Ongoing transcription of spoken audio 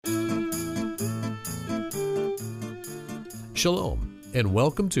Shalom, and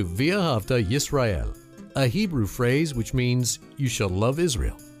welcome to V'ahavta Yisrael, a Hebrew phrase which means, you shall love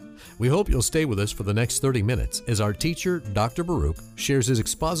Israel. We hope you'll stay with us for the next 30 minutes as our teacher, Dr. Baruch, shares his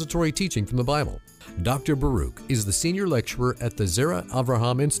expository teaching from the Bible. Dr. Baruch is the senior lecturer at the Zera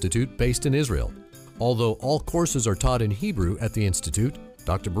Avraham Institute based in Israel. Although all courses are taught in Hebrew at the Institute,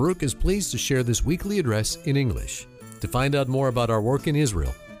 Dr. Baruch is pleased to share this weekly address in English. To find out more about our work in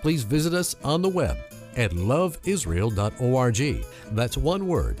Israel, please visit us on the web at loveisrael.org. That's one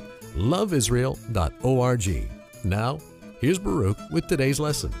word, loveisrael.org. Now, here's Baruch with today's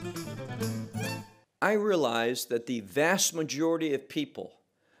lesson. I realize that the vast majority of people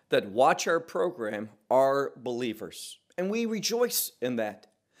that watch our program are believers, and we rejoice in that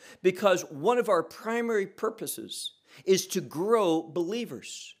because one of our primary purposes is to grow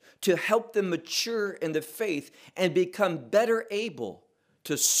believers, to help them mature in the faith and become better able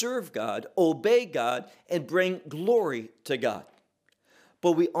to serve God, obey God, and bring glory to God.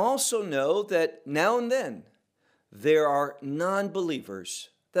 But we also know that now and then there are non-believers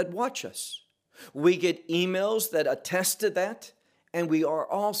that watch us. We get emails that attest to that, and we are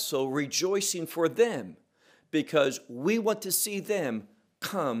also rejoicing for them because we want to see them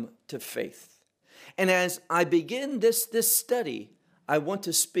come to faith. And as I begin this study, I want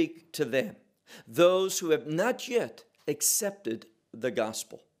to speak to them, those who have not yet accepted the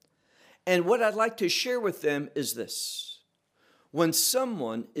gospel. And what I'd like to share with them is this. When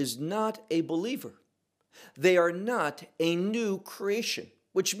someone is not a believer, they are not a new creation,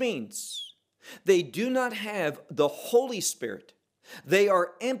 which means they do not have the Holy Spirit. They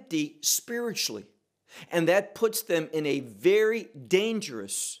are empty spiritually, and that puts them in a very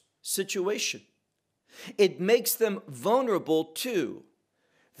dangerous situation. It makes them vulnerable to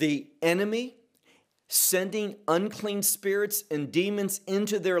the enemy sending unclean spirits and demons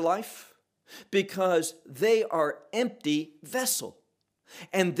into their life because they are empty vessel.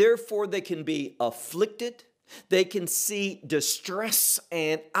 And therefore they can be afflicted. They can see distress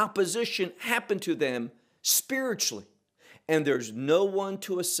and opposition happen to them spiritually. And there's no one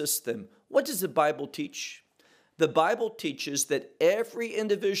to assist them. What does the Bible teach? The Bible teaches that every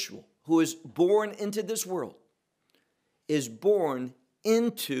individual who is born into this world is born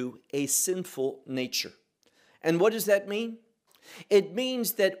into a sinful nature. And what does that mean? It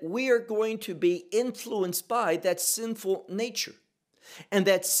means that we are going to be influenced by that sinful nature. And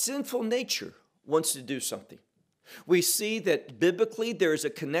that sinful nature wants to do something. We see that biblically there is a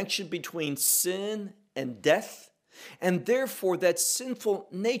connection between sin and death. And therefore that sinful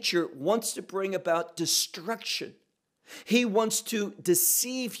nature wants to bring about destruction. He wants to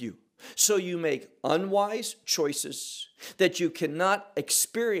deceive you. So you make unwise choices, that you cannot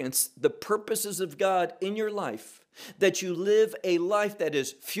experience the purposes of God in your life, that you live a life that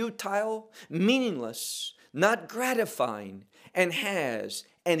is futile, meaningless, not gratifying, and has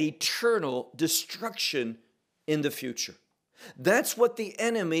an eternal destruction in the future. That's what the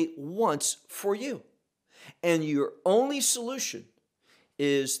enemy wants for you. And your only solution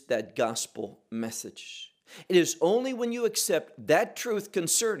is that gospel message. It is only when you accept that truth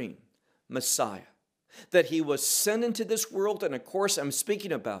concerning Messiah, that he was sent into this world, and of course I'm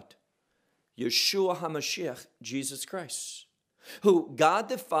speaking about Yeshua HaMashiach, Jesus Christ, who God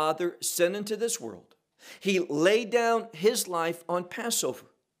the Father sent into this world. He laid down his life on Passover,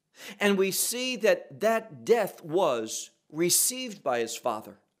 and we see that that death was received by his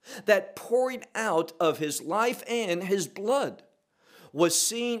Father. That pouring out of his life and his blood was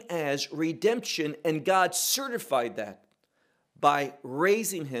seen as redemption, and God certified that by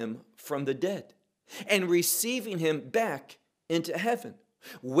raising him from the dead and receiving him back into heaven,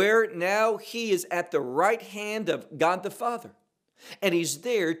 where now he is at the right hand of God the Father. And he's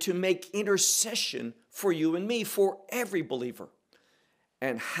there to make intercession for you and me, for every believer.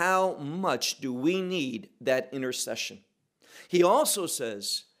 And how much do we need that intercession? He also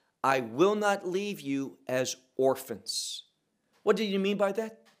says, I will not leave you as orphans. What did he mean by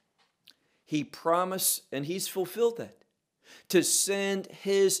that? He promised, and he's fulfilled that, to send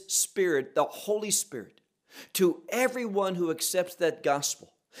his Spirit, the Holy Spirit, to everyone who accepts that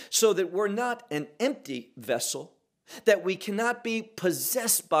gospel, so that we're not an empty vessel, that we cannot be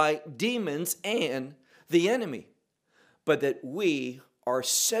possessed by demons and the enemy, but that we are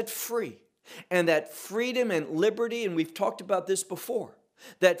set free, and that freedom and liberty, and we've talked about this before,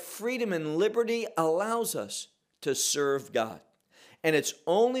 that freedom and liberty allows us to serve God. And it's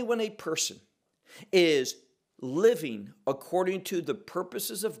only when a person is living according to the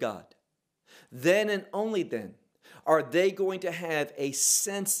purposes of God, then and only then are they going to have a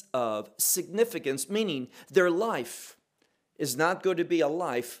sense of significance, meaning their life is not going to be a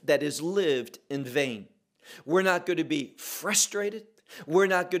life that is lived in vain. We're not going to be frustrated. We're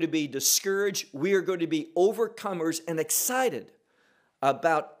not going to be discouraged. We are going to be overcomers and excited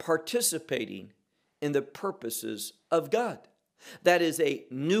about participating in the purposes of God. That is a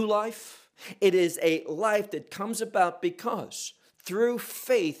new life. It is a life that comes about because through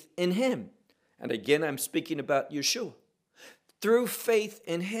faith in Him, and again, I'm speaking about Yeshua, through faith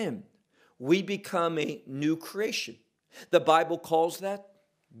in Him, we become a new creation. The Bible calls that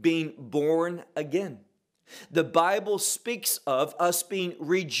being born again. The Bible speaks of us being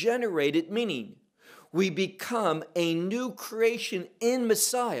regenerated, meaning we become a new creation in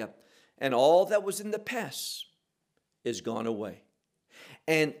Messiah, and all that was in the past is gone away.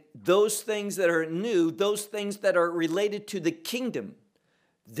 And those things that are new, those things that are related to the kingdom,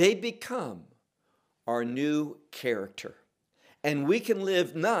 they become our new character. And we can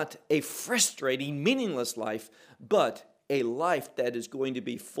live not a frustrating, meaningless life, but a life that is going to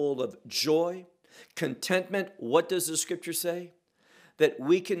be full of joy, contentment. What does the scripture say? That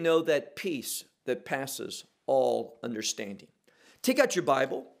we can know that peace that passes all understanding. Take out your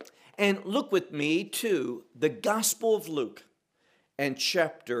Bible and look with me to the Gospel of Luke and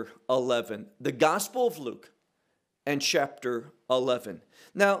chapter 11. The Gospel of Luke and chapter 11.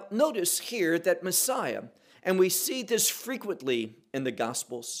 Now, notice here that Messiah, and we see this frequently in the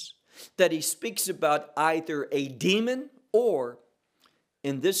Gospels, that he speaks about either a demon or,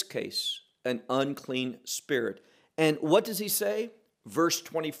 in this case, an unclean spirit. And what does he say? Verse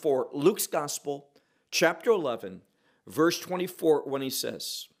 24, Luke's Gospel, chapter 11, verse 24, when he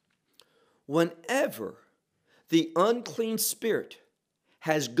says, "Whenever the unclean spirit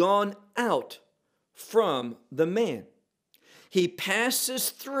has gone out from the man, he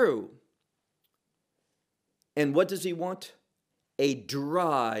passes through, and what does he want? A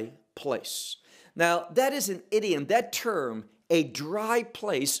dry place." Now, that is an idiom. That term, a dry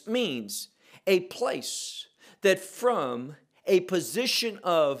place, means a place that from a position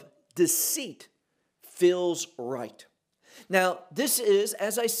of deceit feels right. Now, this is,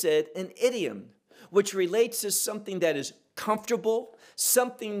 as I said, an idiom which relates to something that is comfortable,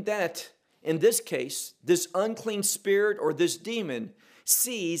 something that, in this case, this unclean spirit or this demon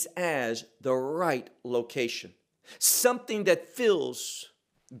sees as the right location, something that feels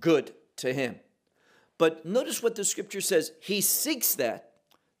good to him. But notice what the scripture says. He seeks that,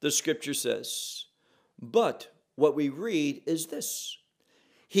 the scripture says. But what we read is this.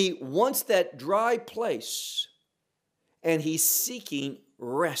 He wants that dry place, and he's seeking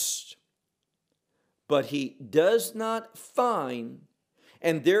rest. But he does not find,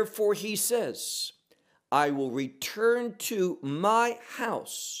 and therefore he says, "I will return to my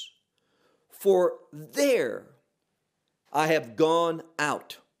house, for there I have gone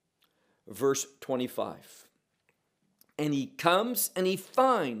out." Verse 25. And he comes and he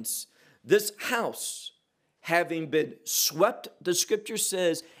finds this house having been swept, the scripture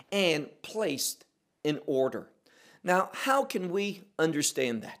says, and placed in order. Now, how can we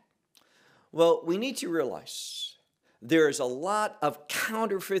understand that? Well, we need to realize there is a lot of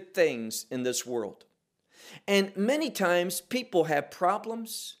counterfeit things in this world. And many times people have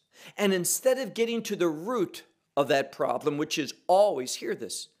problems, and instead of getting to the root of that problem, which is always, hear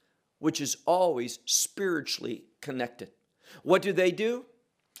this, which is always spiritually connected, what do?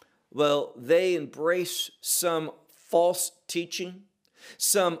 Well, they embrace some false teaching,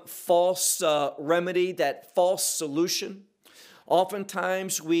 some false remedy, that false solution.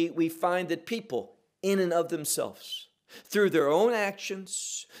 Oftentimes we find that people, in and of themselves, through their own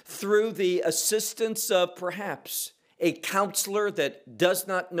actions, through the assistance of perhaps a counselor that does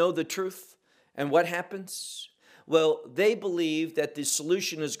not know the truth, and what happens? Well, they believe that the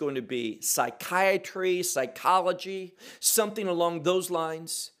solution is going to be psychiatry, psychology, something along those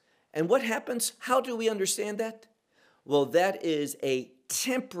lines. And what happens? How do we understand that? Well, that is a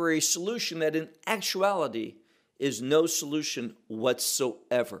temporary solution that in actuality is no solution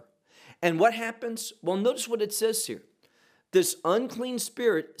whatsoever. And what happens? Well, notice what it says here. This unclean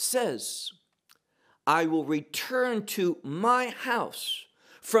spirit says, "I will return to my house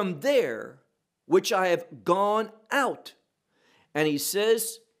from there which I have gone out." And he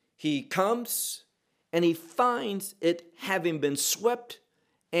says he comes and he finds it having been swept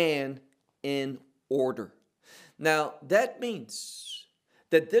and in order. Now, that means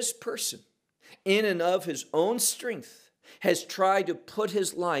that this person, in and of his own strength, has tried to put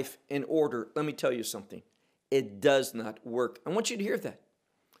his life in order. Let me tell you something. It does not work. I want you to hear that.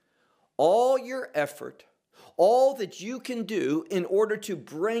 All your effort, all that you can do in order to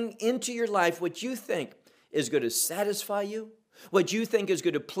bring into your life what you think is going to satisfy you, what you think is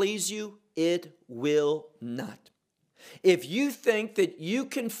going to please you, it will not. If you think that you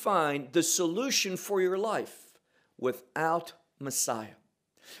can find the solution for your life without Messiah,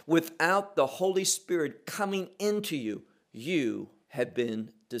 without the Holy Spirit coming into you, you have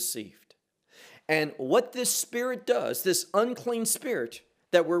been deceived. And what this spirit does, this unclean spirit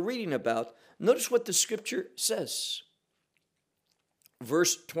that we're reading about, notice what the scripture says.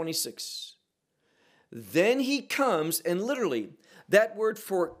 Verse 26. Then he comes, and literally, that word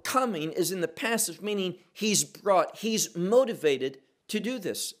for coming is in the passive, meaning he's brought, he's motivated to do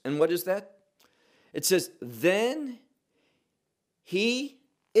this. And what is that? It says, then he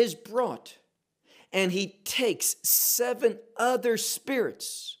is brought, and he takes 7 other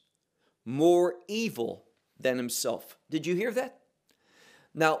spirits more evil than himself. Did you hear that?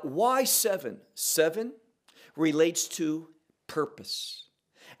 Now, why 7? 7 relates to purpose.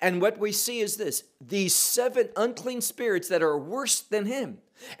 And what we see is this: these 7 unclean spirits that are worse than him.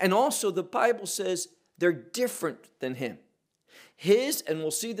 And also the Bible says they're different than him. His, and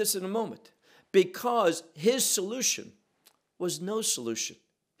we'll see this in a moment, because his solution was no solution.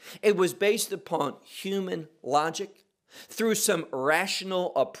 It was based upon human logic, through some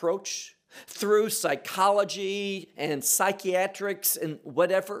rational approach, through psychology and psychiatrics and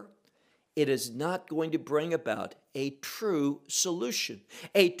whatever. It is not going to bring about a true solution,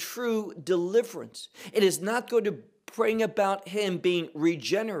 a true deliverance. It is not going to bring about him being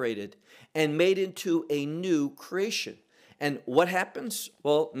regenerated and made into a new creation. And what happens?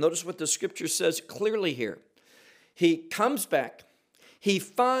 Well, notice what the scripture says clearly here. He comes back. He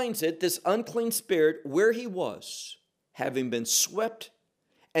finds it, this unclean spirit, where he was, having been swept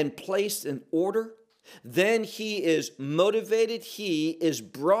and placed in order. Then he is motivated. He is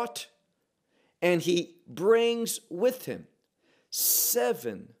brought, and he brings with him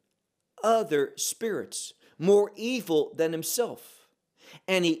 7 other spirits, more evil than himself.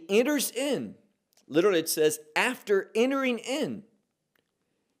 And he enters in. Literally it says, after entering in,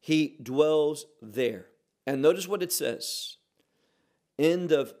 he dwells there. And notice what it says.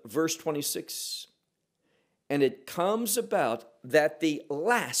 End of verse 26. And it comes about that the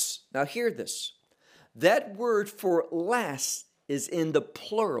last, now hear this, that word for last is in the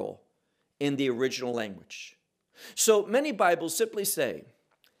plural in the original language. So many Bibles simply say,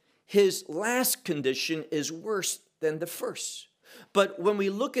 his last condition is worse than the first. But when we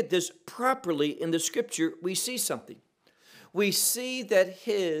look at this properly in the scripture, we see something. We see that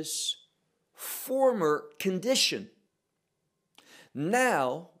his former condition,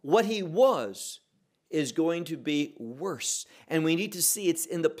 now what he was, is going to be worse. And we need to see it's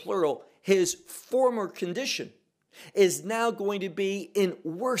in the plural. His former condition is now going to be in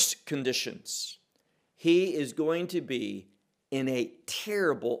worse conditions. He is going to be in a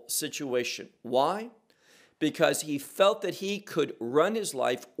terrible situation. Why? Because he felt that he could run his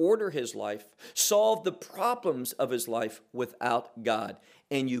life, order his life, solve the problems of his life without God.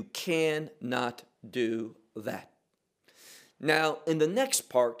 And you cannot do that. Now, in the next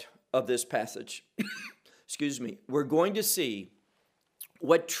part of this passage, we're going to see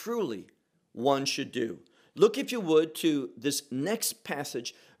what truly one should do. Look, if you would, to this next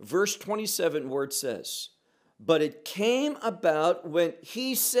passage, verse 27, where it says, but it came about when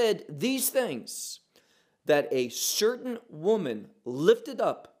he said these things, that a certain woman lifted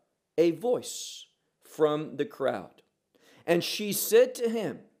up a voice from the crowd. And she said to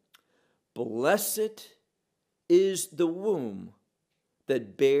him, blessed is the womb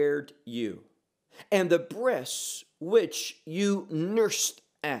that bared you, and the breasts which you nursed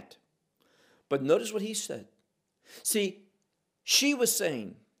at. But notice what he said. See, she was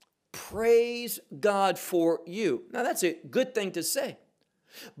saying, praise God for you. Now that's a good thing to say.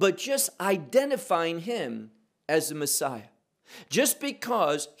 But just identifying him as the Messiah, just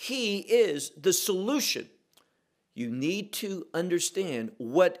because he is the solution, you need to understand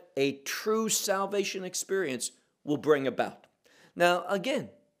what a true salvation experience will bring about. Now, again,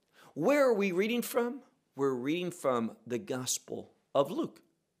 where are we reading from? We're reading from the Gospel of Luke.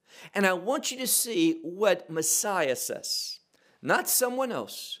 And I want you to see what Messiah says. Not someone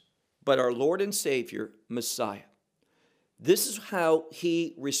else, but our Lord and Savior, Messiah. This is how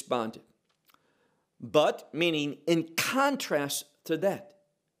he responded. But, meaning in contrast to that,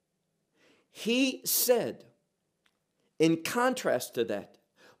 he said, in contrast to that,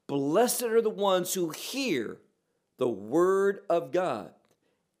 blessed are the ones who hear the word of God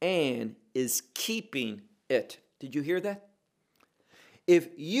and is keeping it. Did you hear that? If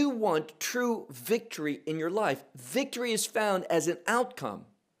you want true victory in your life, victory is found as an outcome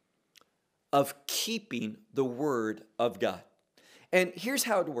of keeping the word of God. And here's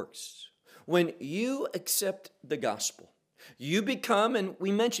how it works. When you accept the gospel, you become, and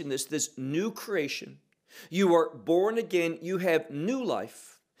we mentioned this new creation. You are born again. You have new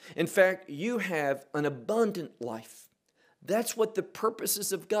life. In fact, you have an abundant life. That's what the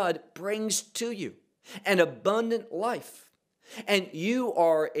purposes of God brings to you, an abundant life. And you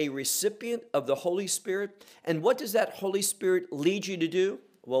are a recipient of the Holy Spirit. And what does that Holy Spirit lead you to do?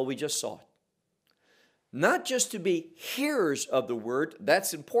 Well, we just saw it. Not just to be hearers of the word,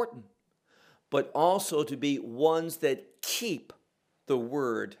 that's important, but also to be ones that keep the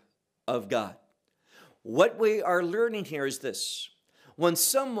word of God. What we are learning here is this. When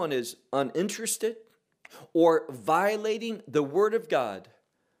someone is uninterested or violating the word of God,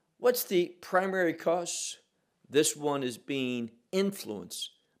 what's the primary cause? This one is being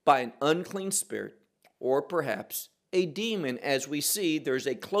influenced by an unclean spirit or perhaps a demon. As we see, there's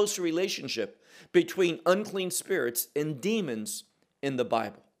a close relationship between unclean spirits and demons in the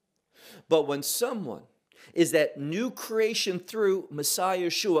Bible. But when someone is that new creation through Messiah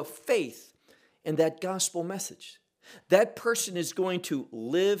Yeshua, faith in that gospel message, that person is going to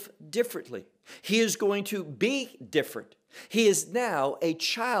live differently. He is going to be different. He is now a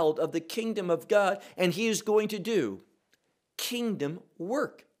child of the kingdom of God, and he is going to do kingdom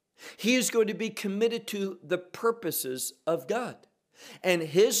work. He is going to be committed to the purposes of God. And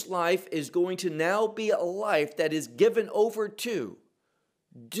his life is going to now be a life that is given over to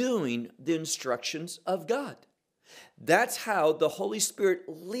doing the instructions of God. That's how the Holy Spirit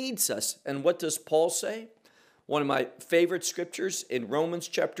leads us. And what does Paul say? One of my favorite scriptures in Romans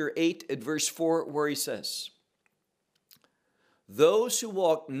chapter 8 and verse 4, where he says, those who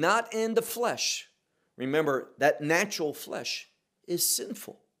walk not in the flesh, remember that natural flesh is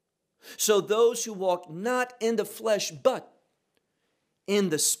sinful. So those who walk not in the flesh, but in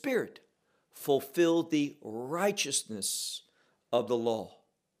the Spirit, fulfill the righteousness of the law.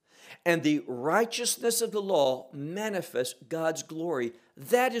 And the righteousness of the law manifests God's glory.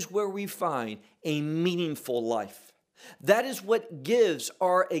 That is where we find a meaningful life. That is what gives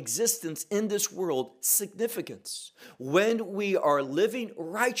our existence in this world significance. When we are living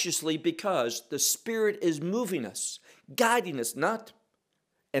righteously because the Spirit is moving us, guiding us, not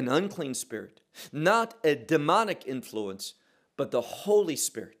an unclean spirit, not a demonic influence, but the Holy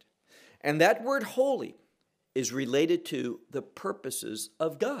Spirit. And that word holy is related to the purposes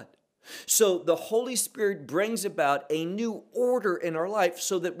of God. So the Holy Spirit brings about a new order in our life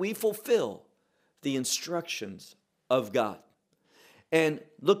so that we fulfill the instructions of God. And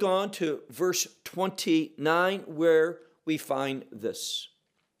look on to verse 29 where we find this.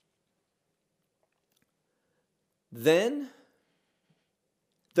 Then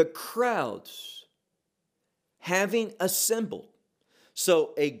the crowds having assembled,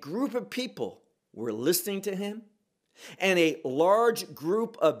 so a group of people were listening to him, and a large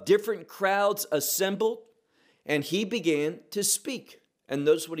group of different crowds assembled, and he began to speak. And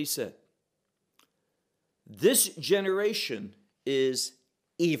notice what he said. This generation is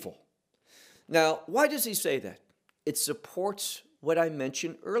evil. Now, why does he say that? It supports what I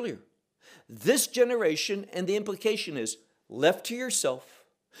mentioned earlier. This generation, and the implication is, left to yourself,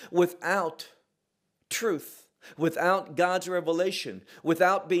 without truth, without God's revelation,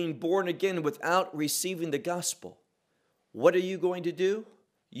 without being born again, without receiving the gospel, what are you going to do?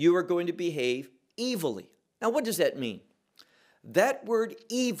 You are going to behave evilly. Now, what does that mean? That word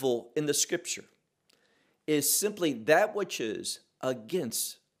evil in the scripture is simply that which is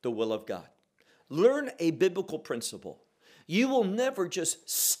against the will of God. Learn a biblical principle. You will never just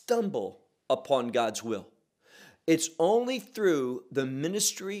stumble upon God's will. It's only through the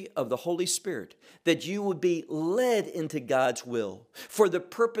ministry of the Holy Spirit that you will be led into God's will for the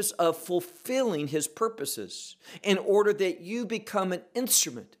purpose of fulfilling his purposes, in order that you become an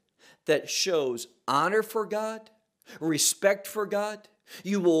instrument that shows honor for God, respect for God.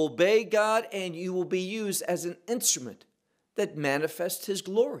 You will obey God, and you will be used as an instrument that manifests his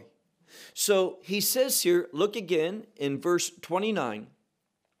glory. So he says here, look again in verse 29,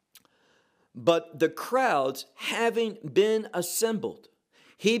 but the crowds having been assembled,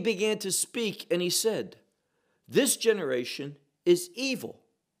 he began to speak, and he said, this generation is evil.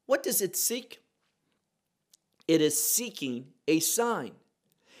 What does it seek? It is seeking a sign,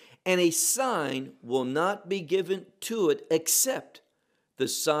 and a sign will not be given to it except the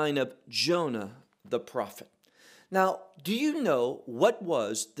sign of Jonah the prophet. Now, do you know what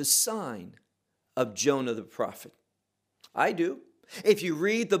was the sign of Jonah the prophet? I do. If you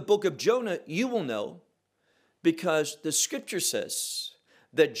read the book of Jonah, you will know, because the scripture says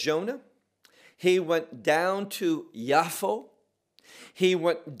that Jonah, he went down to Yaffo, he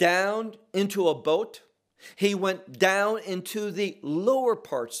went down into a boat, he went down into the lower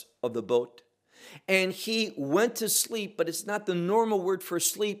parts of the boat, And he went to sleep, but it's not the normal word for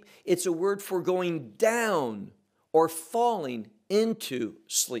sleep. It's a word for going down or falling into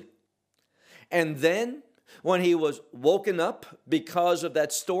sleep. And then when he was woken up because of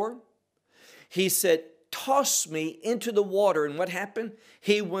that storm, he said, toss me into the water. And what happened?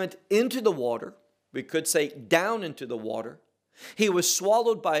 He went into the water. We could say down into the water. He was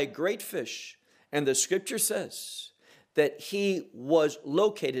swallowed by a great fish. And the scripture says that he was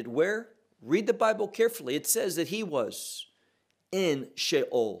located where? Read the Bible carefully. It says that he was in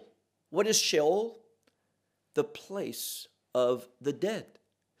Sheol. What is Sheol? The place of the dead.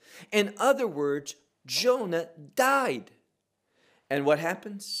 In other words, Jonah died. And what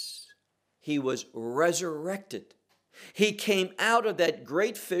happens? He was resurrected. He came out of that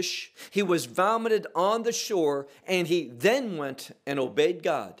great fish. He was vomited on the shore, and he then went and obeyed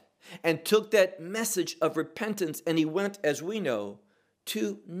God and took that message of repentance, and he went, as we know,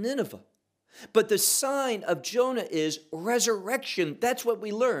 to Nineveh. But the sign of Jonah is resurrection. That's what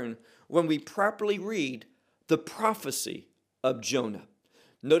we learn when we properly read the prophecy of Jonah.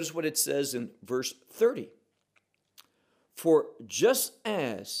 Notice what it says in verse 30. For just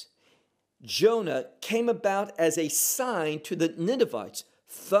as Jonah came about as a sign to the Ninevites,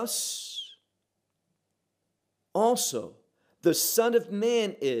 thus also the Son of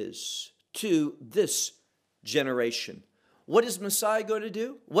Man is to this generation. What is Messiah going to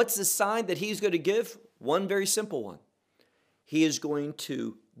do? What's the sign that he's going to give? One very simple one. He is going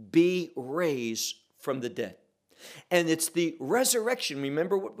to be raised from the dead. And it's the resurrection.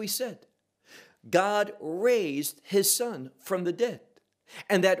 Remember what we said. God raised his Son from the dead.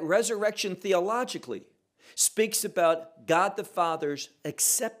 And that resurrection theologically speaks about God the Father's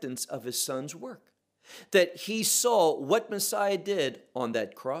acceptance of his Son's work. That he saw what Messiah did on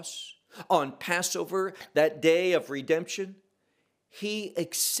that cross, on Passover, that day of redemption. He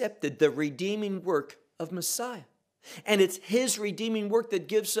accepted the redeeming work of Messiah. And it's his redeeming work that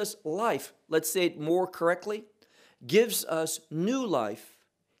gives us life. Let's say it more correctly. Gives us new life,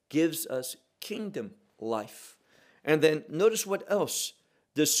 gives us kingdom life. And then notice what else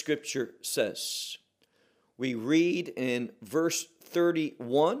the scripture says. We read in verse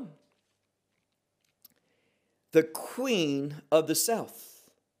 31, the queen of the south,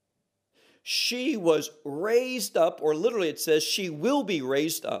 she was raised up, or literally it says she will be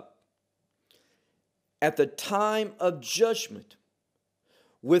raised up at the time of judgment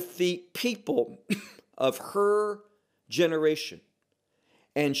with the people of her generation,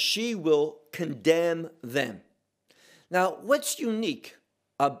 and she will condemn them. Now, what's unique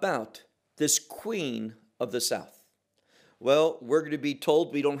about this queen of the south? Well, we're going to be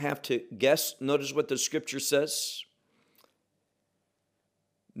told, we don't have to guess. Notice what the scripture says.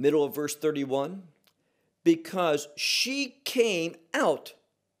 Middle of verse 31. Because she came out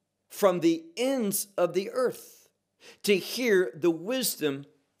from the ends of the earth to hear the wisdom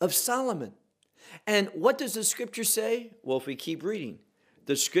of Solomon. And what does the scripture say? Well, if we keep reading,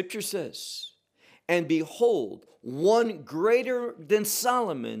 the scripture says, and behold, one greater than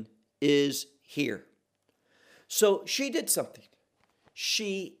Solomon is here. So she did something.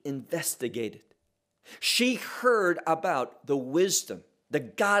 She investigated. She heard about the wisdom, the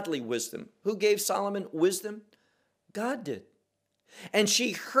godly wisdom. Who gave Solomon wisdom? God did. And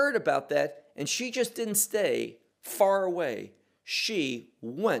she heard about that, and she just didn't stay far away. She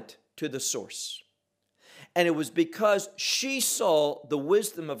went to the source. And it was because she saw the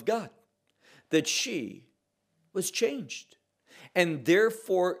wisdom of God that she was changed. And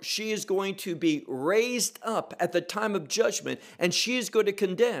therefore, she is going to be raised up at the time of judgment, and she is going to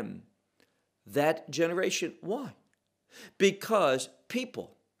condemn that generation. Why? Because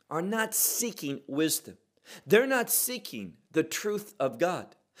people are not seeking wisdom. They're not seeking the truth of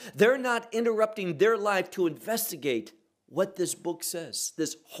God. They're not interrupting their life to investigate what this book says,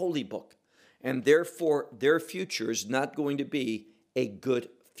 this holy book. And therefore, their future is not going to be a good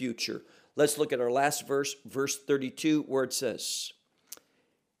future. Let's look at our last verse, verse 32, where it says,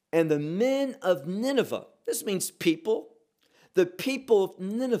 and the men of Nineveh, this means people, the people of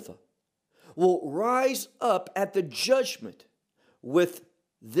Nineveh will rise up at the judgment with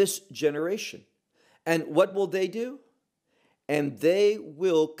this generation. And what will they do? And they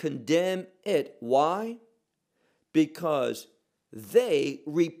will condemn it. Why? Because they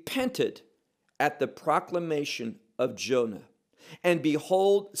repented at the proclamation of Jonah. And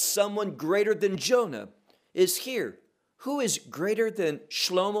behold, someone greater than Jonah is here. Who is greater than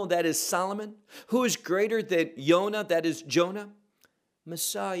Shlomo, that is Solomon? Who is greater than Yonah, that is Jonah?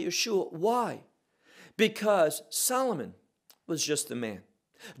 Messiah, Yeshua. Why? Because Solomon was just a man.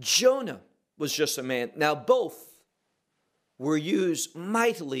 Jonah was just a man. Now both were used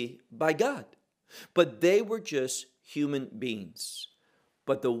mightily by God. but they were just human beings.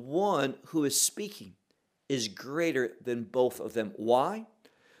 But the one who is speaking is greater than both of them. Why?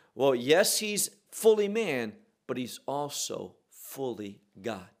 Well, yes, he's fully man, but he's also fully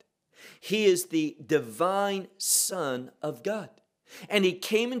God. He is the divine Son of God. And he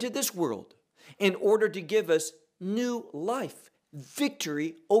came into this world in order to give us new life,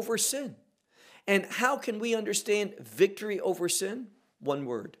 victory over sin. And how can we understand victory over sin? One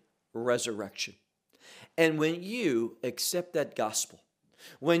word: resurrection. And when you accept that gospel,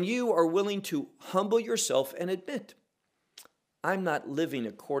 when you are willing to humble yourself and admit, I'm not living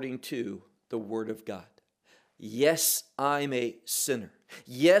according to the Word of God. Yes, I'm a sinner.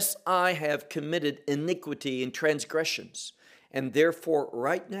 Yes, I have committed iniquity and transgressions. And therefore,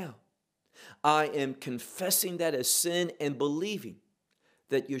 right now, I am confessing that as sin and believing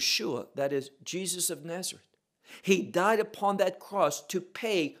that Yeshua, that is Jesus of Nazareth, he died upon that cross to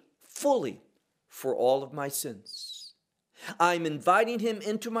pay fully for all of my sins. I'm inviting him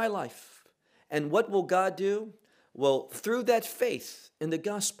into my life. And what will God do? Well, through that faith in the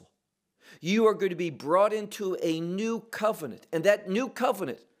gospel, you are going to be brought into a new covenant. And that new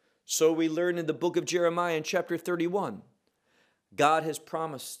covenant, so we learn in the book of Jeremiah in chapter 31, God has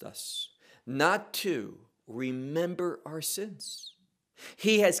promised us not to remember our sins.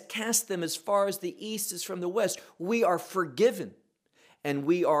 He has cast them as far as the east is from the west. We are forgiven, and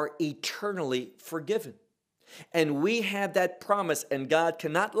we are eternally forgiven. And we have that promise, and God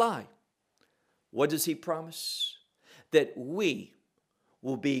cannot lie. What does he promise? That we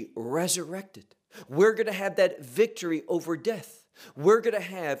will be resurrected. We're going to have that victory over death. We're going to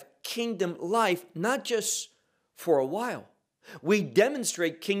have kingdom life, not just for a while. We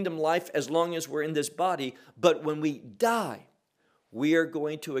demonstrate kingdom life as long as we're in this body, but when we die, we are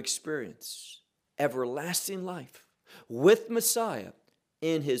going to experience everlasting life with Messiah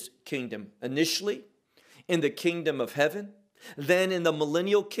in his kingdom. Initially, in the kingdom of heaven, then in the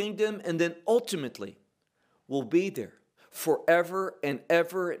millennial kingdom, and then ultimately we'll be there forever and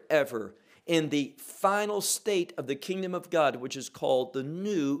ever and ever in the final state of the kingdom of God, which is called the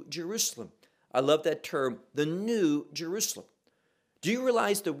New Jerusalem. I love that term, the New Jerusalem. Do you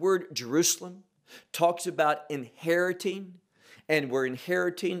realize the word Jerusalem talks about inheriting, and we're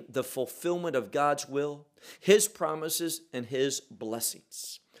inheriting the fulfillment of God's will, his promises, and his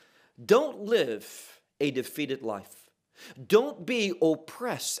blessings. Don't live a defeated life. Don't be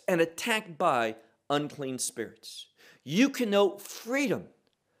oppressed and attacked by unclean spirits. You can know freedom,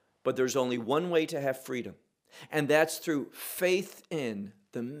 but there's only one way to have freedom, and that's through faith in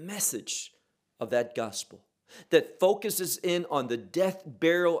the message of that gospel that focuses in on the death,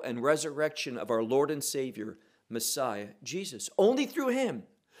 burial, and resurrection of our Lord and Savior, Messiah, Jesus. Only through him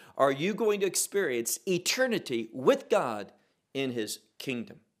are you going to experience eternity with God in his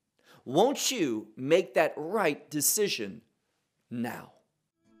kingdom. Won't you make that right decision now?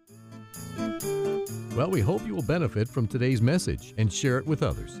 Well, we hope you will benefit from today's message and share it with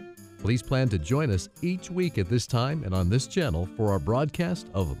others. Please plan to join us each week at this time and on this channel for our broadcast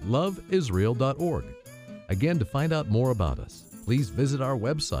of loveisrael.org. Again, to find out more about us, please visit our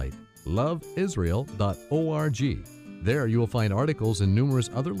website, loveisrael.org. There you will find articles and numerous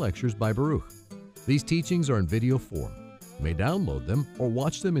other lectures by Baruch. These teachings are in video form. You may download them or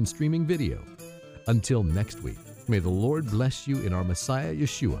watch them in streaming video. Until next week, may the Lord bless you in our Messiah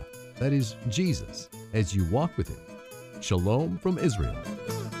Yeshua, that is Jesus, as you walk with him. Shalom from Israel.